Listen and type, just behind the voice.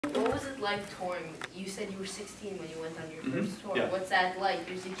was it like touring? You said you were 16 when you went on your first tour. Yeah. What's that like?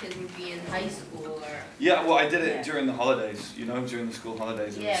 Usually kids would be in high school or... Yeah, well I did it during the holidays, you know, during the school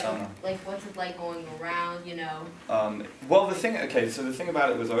holidays in the summer. Like what's it like going around, you know? Well the thing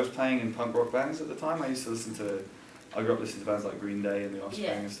about it was I was playing in punk rock bands at the time. I used to listen to, I grew up listening to bands like Green Day and The Offspring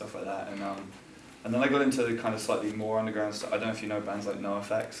and stuff like that. And then I got into the kind of slightly more underground stuff. I don't know if you know bands like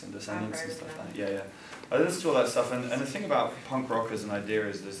NoFX and Descendants and stuff like that. Yeah. I listened to all that stuff, and the thing about punk rock as an idea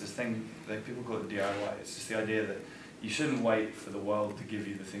is there's this thing, that people call it DIY. It's just the idea that you shouldn't wait for the world to give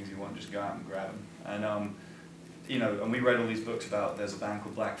you the things you want, just go out and grab them. And you know, and we read all these books about, there's a band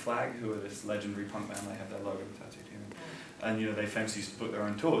called Black Flag, who are this legendary punk band, they have their logo tattooed here. And you know, they famously used to book their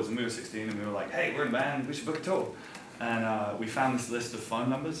own tours, and we were 16 and we were like, hey, we're in a band, we should book a tour. And we found this list of phone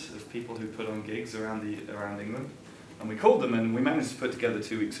numbers of people who put on gigs around England. And we called them, and we managed to put together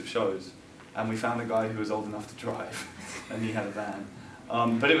 2 weeks of shows. And we found a guy who was old enough to drive, and he had a van.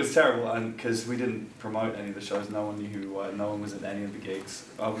 But it was terrible, because we didn't promote any of the shows. No one knew who we were. No one was at any of the gigs.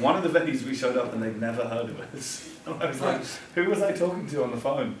 One of the venues we showed up, and they'd never heard of us. And I was like, who was I talking to on the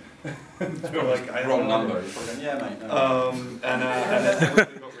phone? They were like, I wrong don't know. number. Yeah, mate. No. And then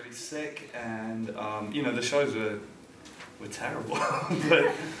everybody got really sick, and you know, the shows were terrible.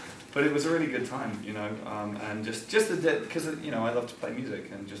 But it was a really good time, you know, and just because you know, I love to play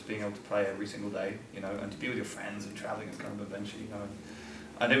music, and just being able to play every single day, you know, and to be with your friends and traveling is kind of an adventure, you know.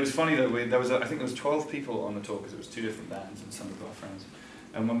 And it was funny that I think there was 12 people on the tour, because it was 2 different bands and some of our friends.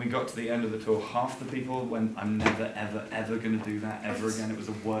 And when we got to the end of the tour, half the people went, I'm never, ever, ever going to do that ever again. It was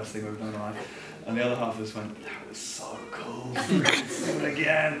the worst thing I've done in my life. And the other half of us went, that was so cool. Let's do it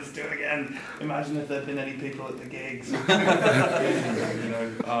again, let's do it again. Imagine if there'd been any people at the gigs. You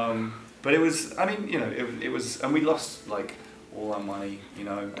know, but it was, I mean, you know, it was, and we lost like all our money, you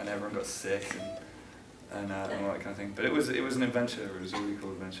know, and everyone got sick and all that kind of thing. But it was an adventure. It was a really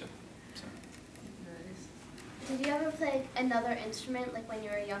cool adventure. So. Did you ever play another instrument, like when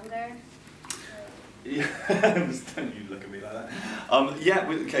you were younger? Yeah, don't you look at me like that. Yeah,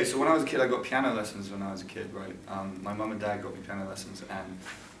 okay, so when I was a kid, I got piano lessons when I was a kid, right? My mum and dad got me piano lessons, and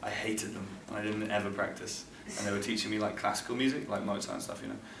I hated them, and I didn't ever practice. And they were teaching me like classical music, like Mozart and stuff, you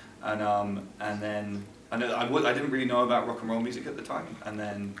know. And then, I didn't really know about rock and roll music at the time, and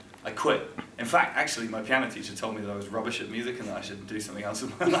then I quit. In fact, actually, my piano teacher told me that I was rubbish at music and that I should do something else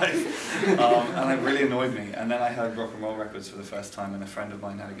with my life. And it really annoyed me. And then I heard rock and roll records for the first time, and a friend of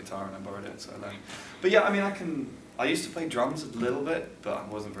mine had a guitar and I borrowed it, so I learned. But yeah, I mean, I used to play drums a little bit, but I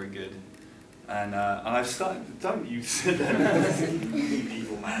wasn't very good. And I've started, don't you sit there, you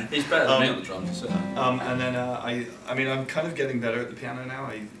evil man. He's better than me on the drums, so. And then I mean, I'm kind of getting better at the piano now.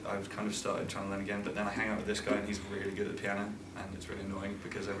 I've kind of started trying to learn again, but then I hang out with this guy and he's really good at the piano, and it's really annoying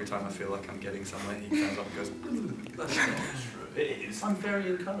because every time I feel like I'm getting somewhere, he turns up and goes, That's not true. It is. I'm very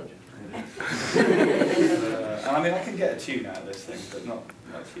encouraging. And I mean, I can get a tune out of this thing, but not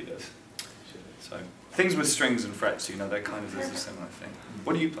like he does. So, things with strings and frets, you know, they're kind of is a similar thing.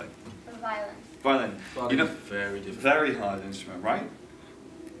 What do you play? Violin. Violin. Violin, you know, very difficult. Very hard instrument, right?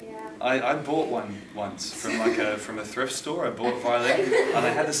 Yeah. I bought one once from from a thrift store. I bought a violin, and I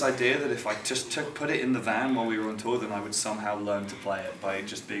had this idea that if I just put it in the van while we were on tour, then I would somehow learn to play it by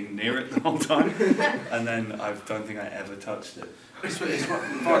just being near it the whole time. And then I don't think I ever touched it. Violin's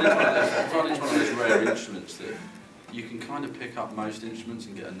one of those rare instruments that you can kind of pick up most instruments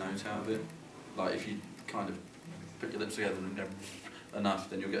and get a note out of it. Like if you kind of put your lips together and go enough,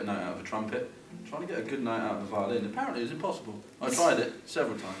 then you'll get a note out of a trumpet. Trying to get a good note out of a violin apparently is impossible. I tried it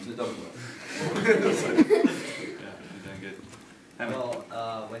several times and it doesn't work. Yeah, you're doing good. Well,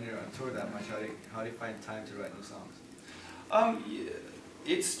 when you're on tour that much, how do you find time to write new songs? Yeah,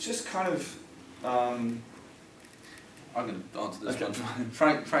 it's just kind of. I'm going to answer this one.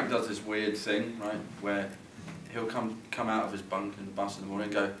 Frank does this weird thing, right, where he'll come out of his bunk in the bus in the morning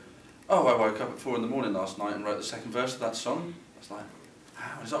and go, oh, I woke up at 4 in the morning last night and wrote the second verse of that song. I was like,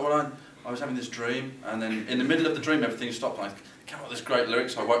 how is that what I was having this dream, and then in the middle of the dream everything stopped, and I came up with this great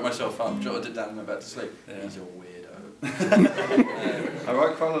lyrics, so I woke myself up, jotted it down and went back to sleep. Yeah. He's a weirdo. I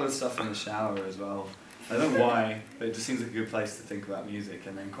write quite a lot of stuff in the shower as well. I don't know why, but it just seems like a good place to think about music,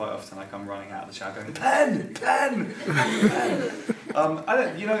 and then quite often I come running out of the shower going, pen! Pen! Pen! I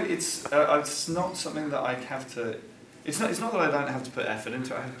don't, you know, it's not something that I have to, it's not that I don't have to put effort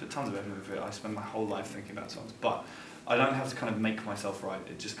into it, I have to put tons of effort into it, I spend my whole life thinking about songs, but I don't have to kind of make myself write,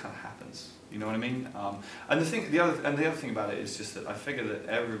 it just kind of happens, you know what I mean? And the other thing about it is just that I figure that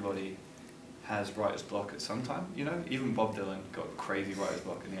everybody has writer's block at some time, you know? Even Bob Dylan got crazy writer's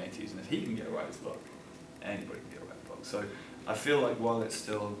block in the 80s, and if he can get a writer's block, anybody can get a writer's block. So I feel like while it's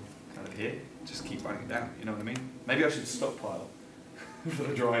still kind of here, just keep writing it down, you know what I mean? Maybe I should stockpile. for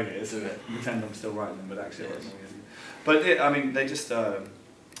the dry years. Do it. Pretend I'm still writing them, but actually I write Yes. more years. But I mean, they just,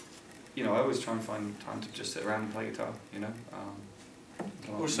 you know, I always try and find time to just sit around and play guitar. You know.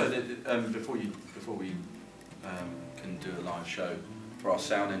 Also, before we can do a live show, for our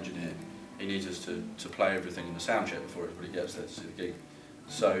sound engineer, he needs us to play everything in the sound check before everybody gets there to see the gig.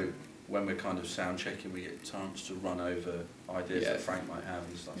 So when we're kind of sound checking, we get a chance to run over ideas that Frank might have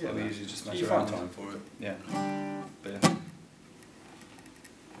and stuff like we that. usually just So mess you around. find time for it. Yeah. But yeah.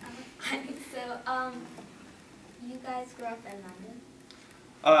 So, you guys grew up in London?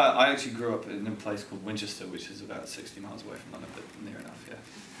 I actually grew up in a place called Winchester, which is about 60 miles away from London, but near enough, yeah.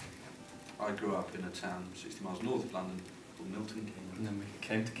 I grew up in a town 60 miles north of London called Milton And Keynes. then we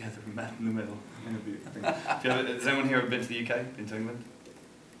came together and met in the middle. I think. Has anyone here ever been to the UK? Been to England?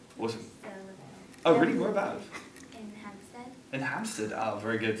 Awesome. So, Oh, really? Whereabouts? in Hampstead? In Hampstead. Oh,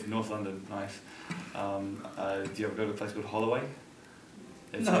 very good. North London. Nice. Do you ever go to a place called Holloway?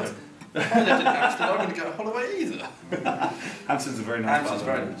 It's No. I lived in Hampstead. I wouldn't go to Holloway either. Hampstead's a very nice Hampstead's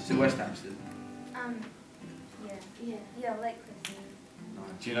part very of nice. It's in West Hampstead. Yeah, like Christmas.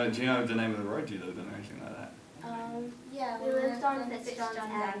 Nice. Do you know the name of the road you lived in or anything like that? Yeah, we lived on Fitzjohn's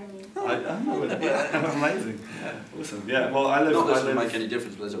Avenue. I know where that is. Amazing. Awesome. Yeah. Well, I live. Not that I it would live. make any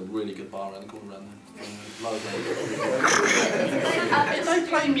difference, but there's a really good bar around the corner around there. If they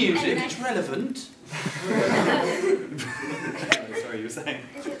play music, it's relevant. Sorry, you were saying.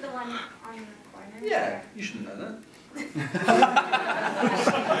 Is it the one on the corner? Yeah, you shouldn't know that.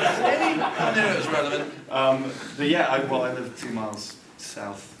 I knew it was relevant. But yeah, I live 2 miles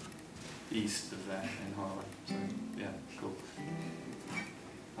south-east of there in Holloway. So yeah, cool.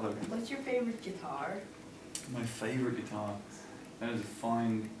 Hello. What's your favorite guitar? My favourite guitar. That is a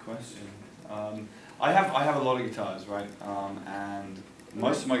fine question. I have a lot of guitars, right? And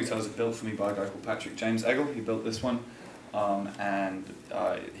most of my guitars are built for me by a guy called Patrick James Eggle. He built this one, and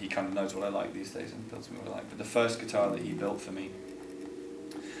he kind of knows what I like these days and builds me what I like. But the first guitar that he built for me,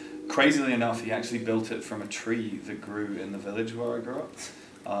 crazily enough, he actually built it from a tree that grew in the village where I grew up,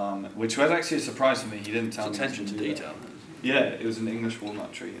 which was actually a surprise to me. He didn't tell me. Attention to detail. Yeah, it was an English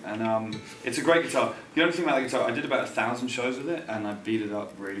walnut tree, and it's a great guitar. The only thing about the guitar, I did about 1,000 shows with it, and I beat it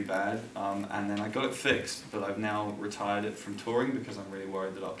up really bad, and then I got it fixed, but I've now retired it from touring because I'm really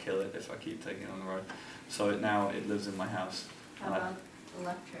worried that I'll kill it if I keep taking it on the road. So now it lives in my house. How about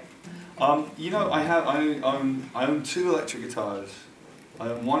electric? You know, I own 2 electric guitars. I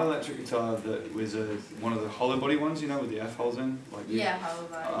own one electric guitar that was one of the hollow body ones, you know, with the F holes in. Like Yeah, how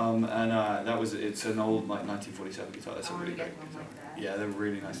about it's an old like 1947 guitar. That's a really great one guitar. like that. Yeah, they're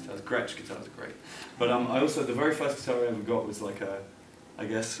really nice guitars. Gretsch guitars are great. But I also, the very first guitar I ever got was like I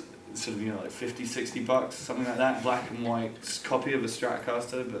guess, sort of, you know, like 50, 60 bucks, something like that, black and white copy of a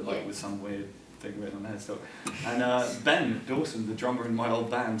Stratocaster, but like with some weird thing written on the headstock. And Ben Dawson, the drummer in my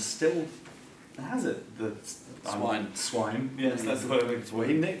old band, still has it. Swine. Yes, that's the word I'm looking for.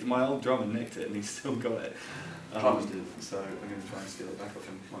 He nicked my old drummer, nicked it, and he's still got it. Drummers did. So I'm going to try and steal it back off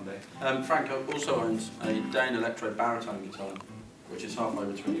him one day. Frank also owns a Dane Electro baritone guitar, which is halfway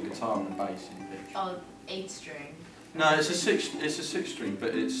between a guitar and a bass in pitch. Oh, 8-string. No, it's a six string,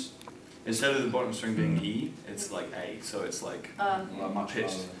 but it's Instead of the bottom string being E, it's like A, so it's like much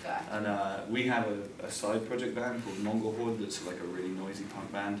pitched. lower. And we have a side project band called Mongol Horde that's like a really noisy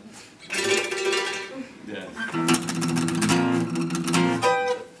punk band. Yeah.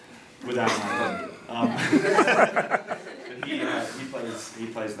 Without my but he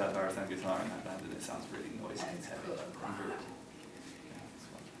plays that baritone guitar in that band, and it sounds really noisy and heavy.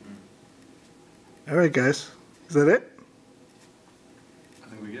 All right, guys. Is that it? I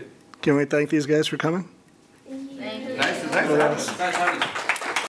think we're good. Can we thank these guys for coming? Thank you. Thanks for having us. Thanks,